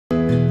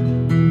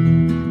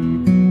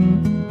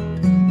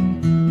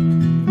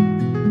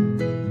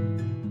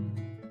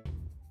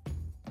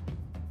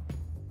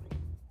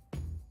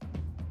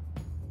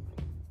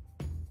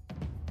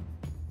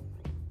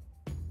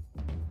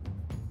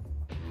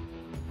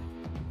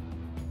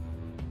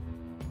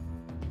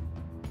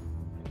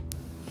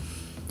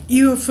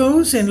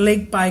UFOs in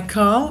Lake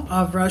Baikal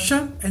of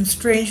Russia and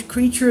strange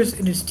creatures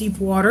in its deep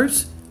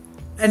waters,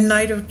 and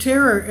Night of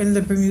Terror in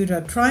the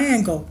Bermuda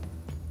Triangle.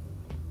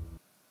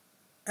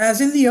 As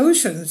in the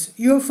oceans,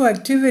 UFO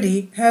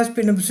activity has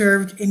been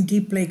observed in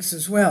deep lakes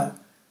as well.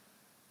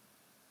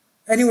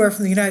 Anywhere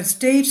from the United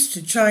States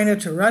to China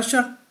to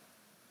Russia,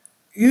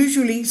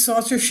 usually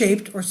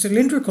saucer-shaped or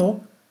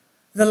cylindrical,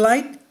 the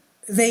light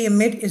they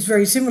emit is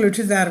very similar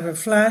to that of a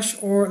flash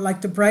or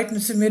like the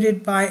brightness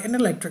emitted by an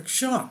electric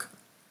shock.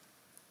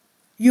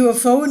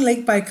 UFO in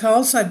Lake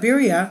Baikal,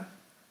 Siberia,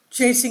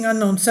 chasing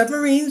unknown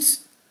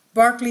submarines.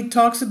 Barclay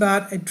talks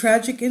about a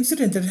tragic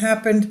incident that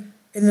happened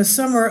in the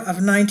summer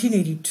of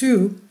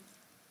 1982.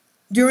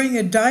 During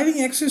a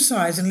diving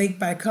exercise in Lake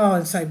Baikal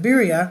in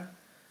Siberia,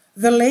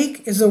 the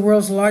lake is the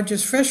world's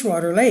largest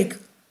freshwater lake.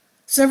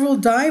 Several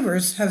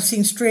divers have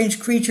seen strange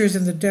creatures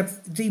in the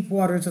deep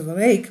waters of the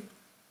lake.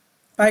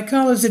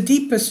 Baikal is the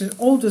deepest and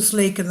oldest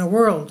lake in the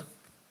world.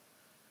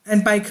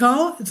 And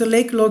Baikal is a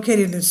lake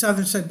located in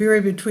southern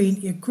Siberia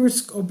between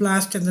Irkutsk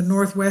Oblast in the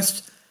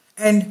northwest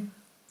and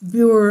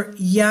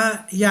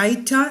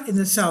Buryatia in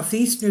the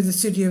southeast near the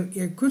city of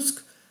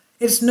Irkutsk.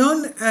 It's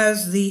known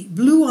as the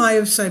Blue Eye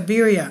of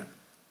Siberia.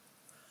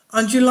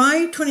 On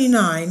July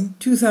 29,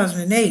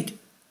 2008,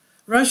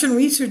 Russian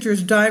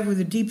researchers dived with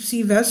a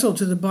deep-sea vessel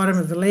to the bottom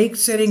of the lake,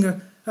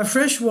 setting a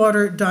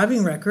freshwater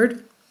diving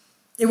record.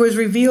 It was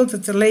revealed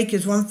that the lake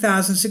is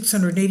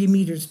 1,680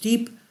 meters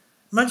deep,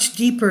 much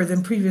deeper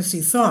than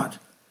previously thought.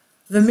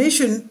 The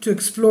mission to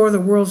explore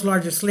the world's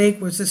largest lake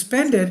was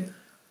suspended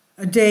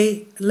a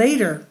day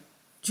later,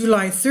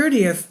 July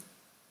 30th,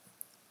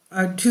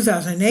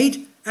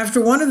 2008,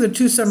 after one of the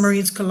two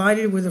submarines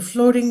collided with a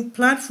floating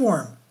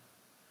platform.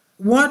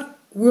 What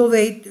will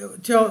they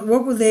tell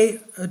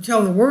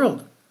the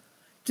world?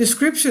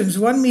 Descriptions: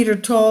 1 meter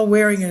tall,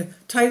 wearing a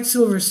tight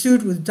silver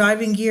suit with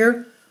diving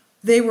gear.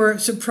 They were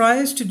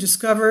surprised to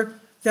discover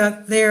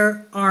that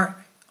there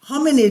are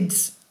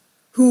hominids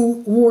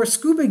who wore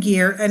scuba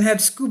gear and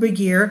had scuba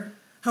gear.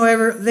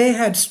 However, they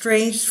had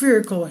strange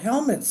spherical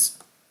helmets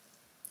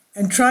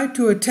and tried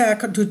to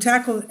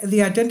tackle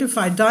the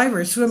identified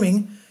divers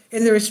swimming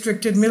in the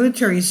restricted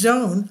military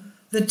zone.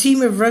 The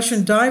team of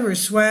Russian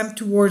divers swam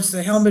towards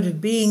the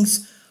helmeted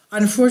beings.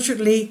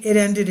 Unfortunately, it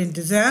ended in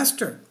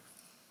disaster.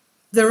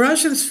 The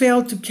Russians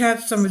failed to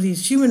catch some of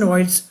these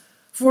humanoids.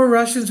 4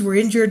 Russians were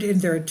injured in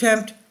their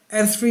attempt,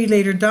 and 3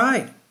 later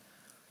died.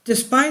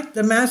 Despite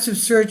the massive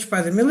search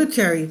by the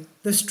military,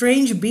 the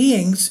strange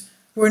beings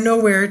were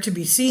nowhere to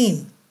be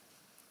seen.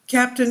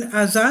 Captain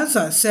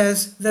Azaza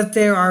says that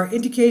there are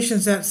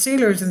indications that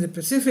sailors in the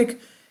Pacific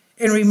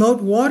in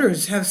remote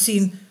waters have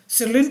seen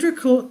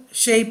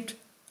cylindrical-shaped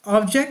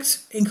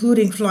objects,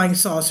 including flying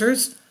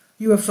saucers,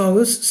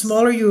 UFOs,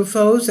 smaller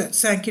UFOs that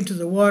sank into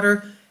the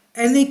water,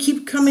 and they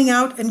keep coming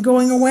out and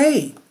going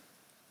away.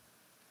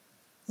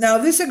 Now,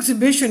 this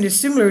exhibition is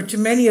similar to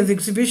many of the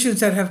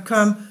exhibitions that have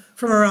come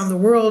from around the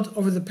world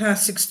over the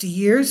past 60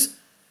 years.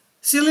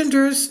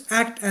 Cylinders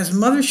act as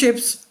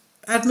motherships,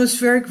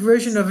 atmospheric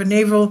version of a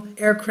naval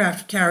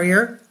aircraft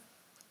carrier.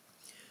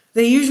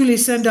 They usually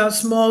send out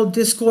small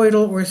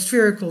discoidal or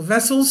spherical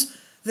vessels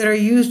that are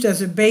used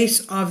as a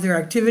base of their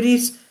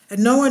activities,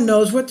 and no one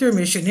knows what their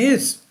mission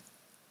is.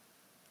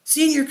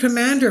 Senior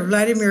Commander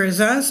Vladimir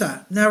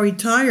Azaza, now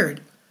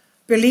retired,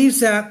 believes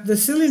that the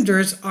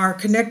cylinders are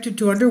connected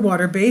to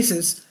underwater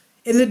bases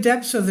in the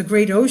depths of the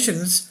great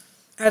oceans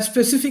at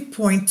specific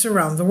points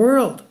around the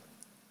world.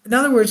 In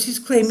other words, he's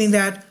claiming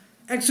that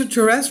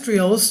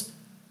extraterrestrials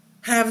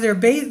have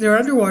their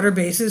underwater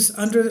bases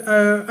under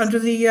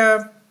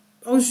the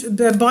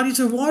bodies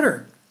of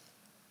water.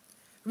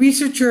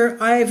 Researcher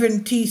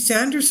Ivan T.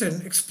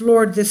 Sanderson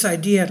explored this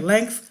idea at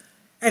length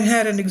and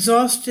had an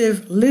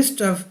exhaustive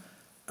list of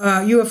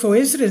UFO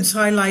incidents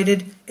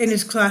highlighted in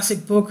his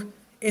classic book,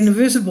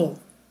 Invisible.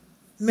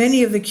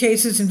 Many of the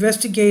cases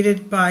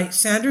investigated by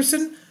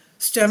Sanderson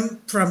stem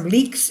from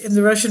leaks in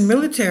the Russian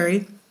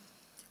military.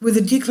 With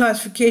the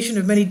declassification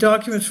of many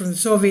documents from the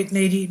Soviet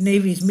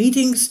Navy's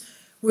meetings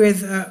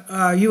with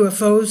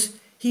UFOs,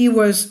 he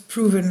was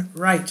proven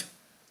right.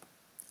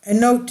 And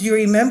note, do you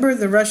remember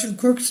the Russian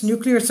Kursk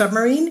nuclear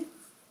submarine?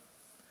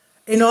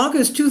 In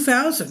August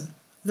 2000,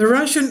 the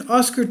Russian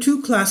Oscar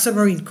II class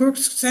submarine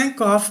Kursk sank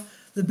off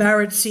the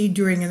Barents Sea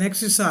during an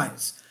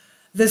exercise.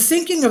 The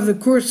sinking of the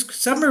Kursk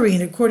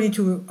submarine, according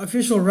to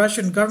official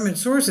Russian government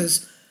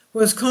sources,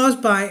 was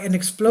caused by an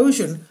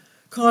explosion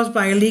caused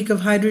by a leak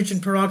of hydrogen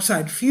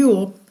peroxide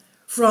fuel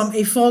from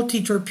a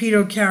faulty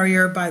torpedo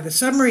carrier by the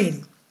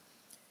submarine.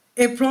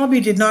 It probably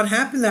did not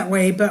happen that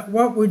way, but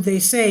what would they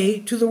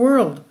say to the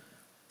world?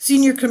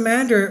 Senior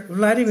Commander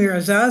Vladimir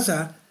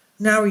Azaza,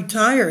 now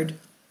retired,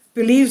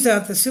 believes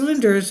that the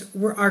cylinders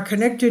are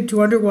connected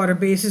to underwater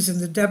bases in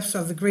the depths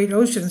of the great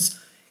oceans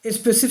in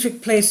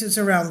specific places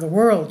around the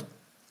world.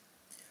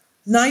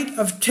 Night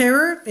of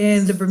Terror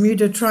in the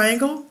Bermuda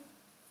Triangle.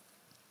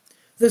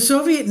 The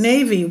Soviet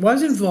Navy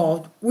was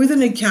involved with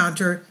an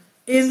encounter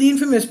in the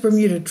infamous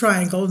Bermuda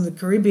Triangle in the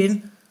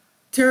Caribbean.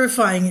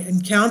 Terrifying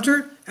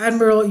encounter.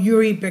 Admiral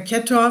Yuri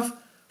Beketov,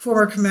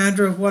 former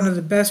commander of one of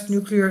the best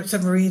nuclear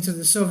submarines of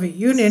the Soviet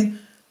Union,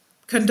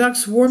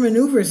 conducts war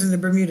maneuvers in the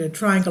Bermuda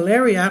Triangle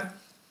area.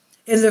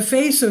 In the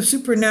face of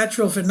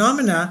supernatural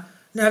phenomena,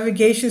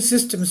 navigation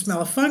systems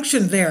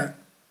malfunctioned there.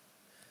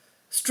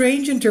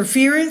 Strange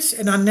interference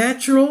and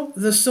unnatural,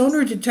 the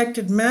sonar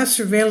detected mass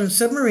surveillance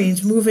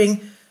submarines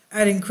moving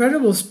at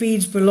incredible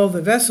speeds below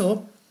the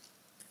vessel.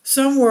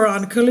 Some were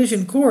on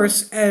collision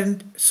course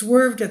and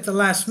swerved at the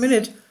last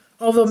minute.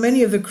 Although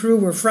many of the crew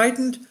were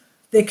frightened,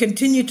 they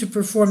continued to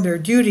perform their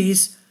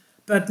duties,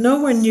 but no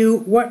one knew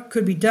what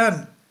could be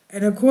done.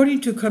 And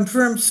according to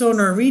confirmed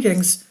sonar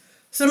readings,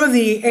 some of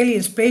the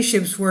alien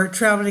spaceships were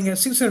traveling at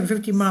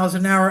 650 miles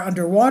an hour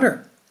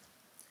underwater.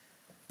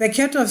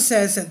 Baikal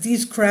says that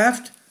these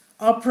craft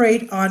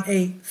operate on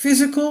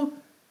physical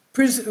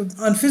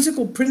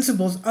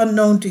principles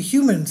unknown to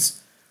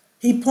humans.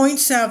 He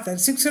points out that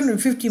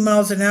 650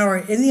 miles an hour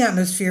in the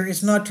atmosphere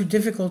is not too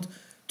difficult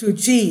to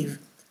achieve,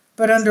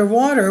 but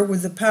underwater,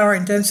 with the power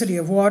and density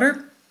of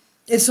water,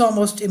 it's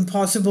almost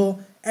impossible,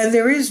 and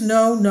there is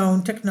no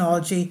known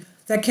technology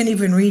that can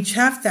even reach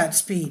half that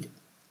speed.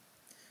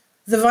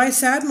 The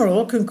Vice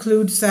Admiral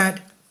concludes that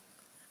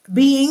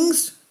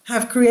beings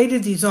have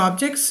created these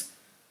objects,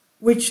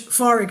 which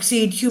far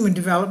exceed human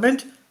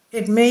development.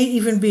 It may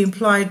even be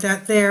implied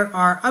that there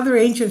are other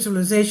ancient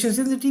civilizations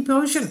in the deep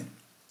ocean.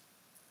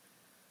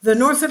 The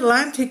North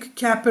Atlantic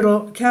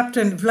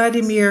Captain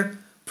Vladimir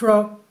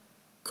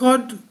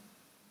Prokodko,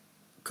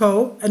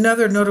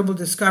 another notable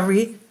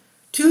discovery,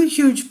 2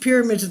 huge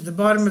pyramids at the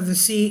bottom of the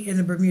sea in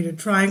the Bermuda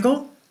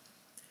Triangle,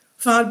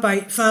 found by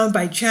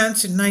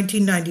chance in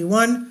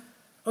 1991.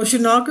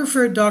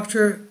 Oceanographer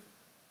Dr.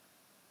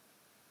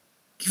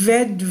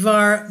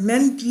 Kvedvar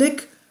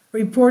Mendlik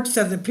reports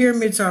that the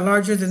pyramids are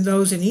larger than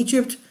those in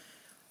Egypt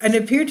and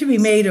appear to be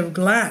made of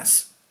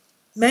glass.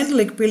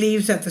 Mendlik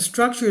believes that the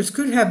structures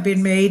could have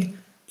been made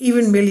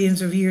even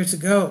millions of years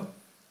ago.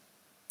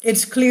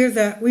 It's clear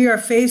that we are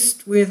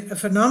faced with a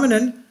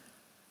phenomenon.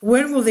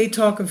 When will they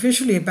talk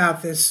officially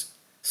about this?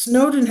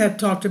 Snowden had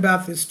talked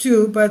about this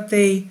too, but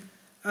they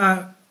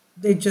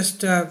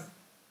just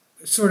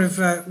sort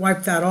of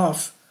wiped that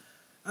off.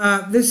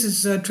 This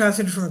is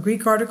translated from a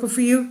Greek article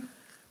for you.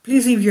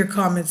 Please leave your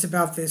comments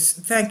about this.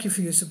 Thank you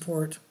for your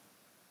support.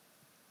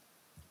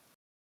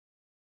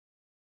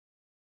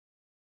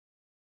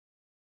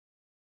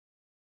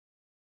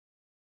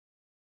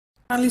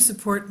 Kindly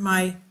support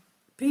my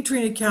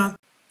Patreon account.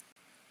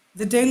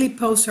 The daily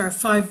posts are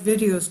 5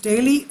 videos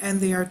daily,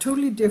 and they are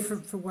totally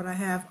different from what I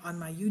have on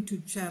my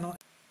YouTube channel.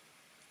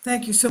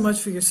 Thank you so much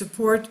for your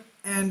support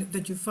and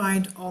that you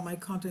find all my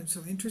content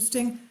so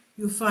interesting.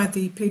 You'll find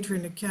the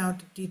Patreon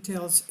account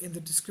details in the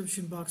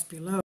description box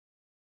below.